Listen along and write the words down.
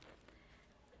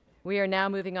We are now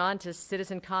moving on to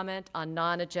citizen comment on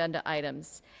non-agenda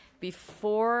items.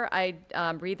 Before I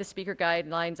read the speaker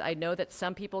guidelines, I know that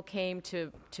some people came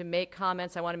to make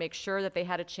comments. I want to make sure that they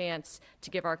had a chance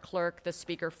to give our clerk the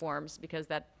speaker forms, because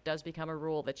that does become a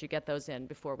rule that you get those in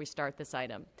before we start this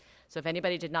item. So if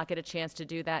anybody did not get a chance to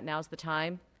do that, now's the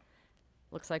time.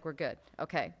 Looks like we're good.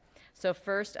 Okay. So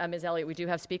first, Ms. Elliott, we do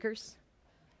have speakers?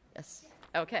 Yes.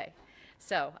 Okay.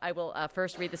 So I will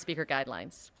first read the speaker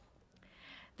guidelines.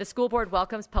 The school board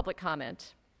welcomes public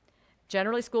comment.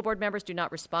 Generally, school board members do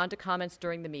not respond to comments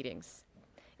during the meetings.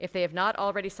 If they have not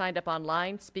already signed up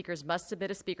online, speakers must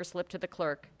submit a speaker slip to the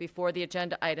clerk before the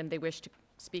agenda item they wish to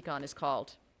speak on is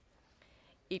called.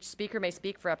 Each speaker may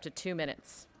speak for up to 2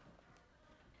 minutes.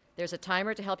 There's a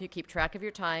timer to help you keep track of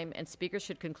your time, and speakers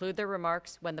should conclude their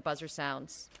remarks when the buzzer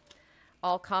sounds.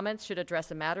 All comments should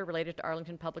address a matter related to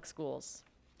Arlington Public Schools.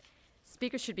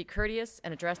 Speakers should be courteous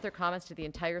and address their comments to the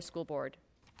entire school board.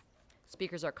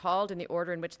 Speakers are called in the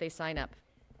order in which they sign up.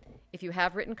 If you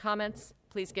have written comments,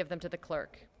 please give them to the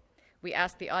clerk. We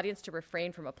ask the audience to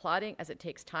refrain from applauding, as it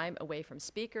takes time away from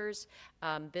speakers.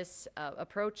 This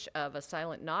approach of a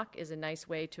silent knock is a nice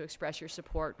way to express your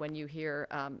support when you hear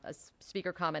a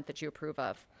speaker comment that you approve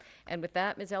of. And with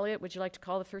that, Ms. Elliott, would you like to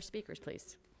call the first speakers,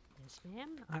 please? Yes,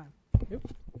 ma'am.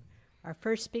 Our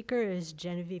first speaker is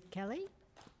Genevieve Kelly.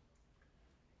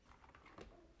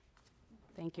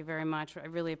 Thank you very much. I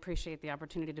really appreciate the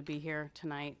opportunity to be here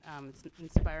tonight. It's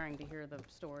inspiring to hear the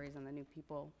stories and the new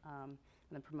people and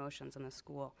the promotions in the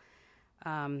school.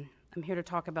 I'm here to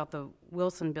talk about the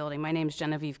Wilson Building. My name's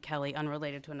Genevieve Kelly,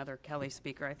 unrelated to another Kelly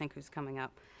speaker, I think, who's coming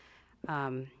up.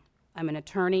 I'm an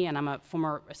attorney and I'm a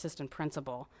former assistant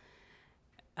principal.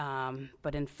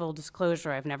 But in full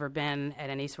disclosure, I've never been at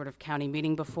any sort of county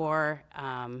meeting before.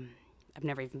 I've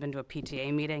never even been to a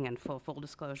PTA meeting, in full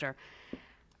disclosure.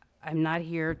 I'm not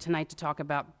here tonight to talk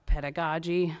about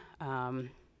pedagogy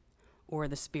or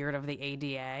the spirit of the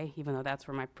ADA, even though that's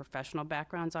where my professional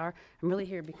backgrounds are. I'm really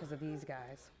here because of these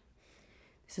guys.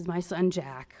 This is my son,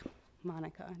 Jack,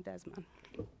 Monica, and Desmond.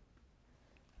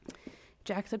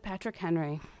 Jack's at Patrick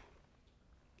Henry,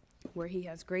 where he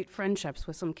has great friendships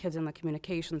with some kids in the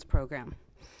communications program.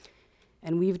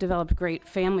 And we've developed great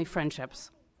family friendships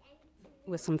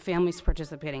with some families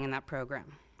participating in that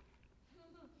program.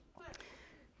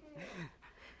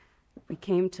 We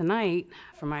came tonight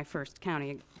for my first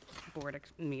county board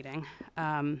meeting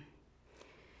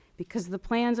because the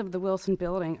plans of the Wilson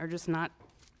Building are just not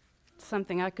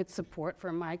something I could support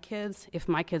for my kids if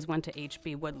my kids went to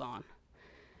HB Woodlawn.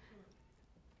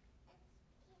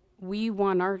 We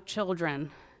want our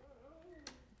children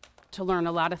to learn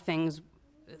a lot of things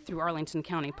through Arlington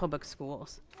County Public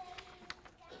Schools.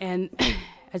 And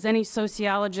as any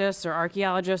sociologist or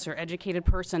archaeologist or educated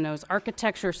person knows,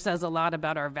 architecture says a lot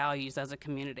about our values as a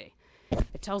community.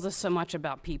 It tells us so much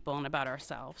about people and about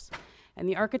ourselves. And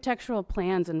the architectural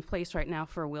plans in place right now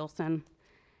for Wilson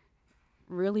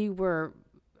really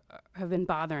have been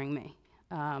bothering me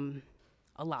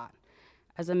a lot.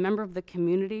 As a member of the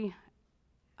community,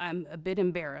 I'm a bit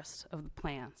embarrassed of the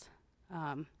plans.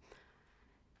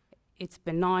 It's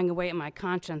been gnawing away at my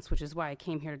conscience, which is why I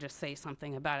came here to just say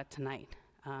something about it tonight.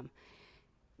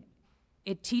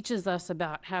 It teaches us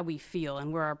about how we feel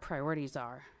and where our priorities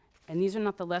are. And these are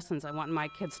not the lessons I want my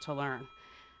kids to learn.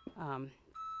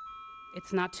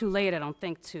 It's not too late, I don't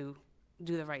think, to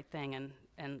do the right thing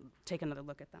and take another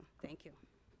look at them. Thank you.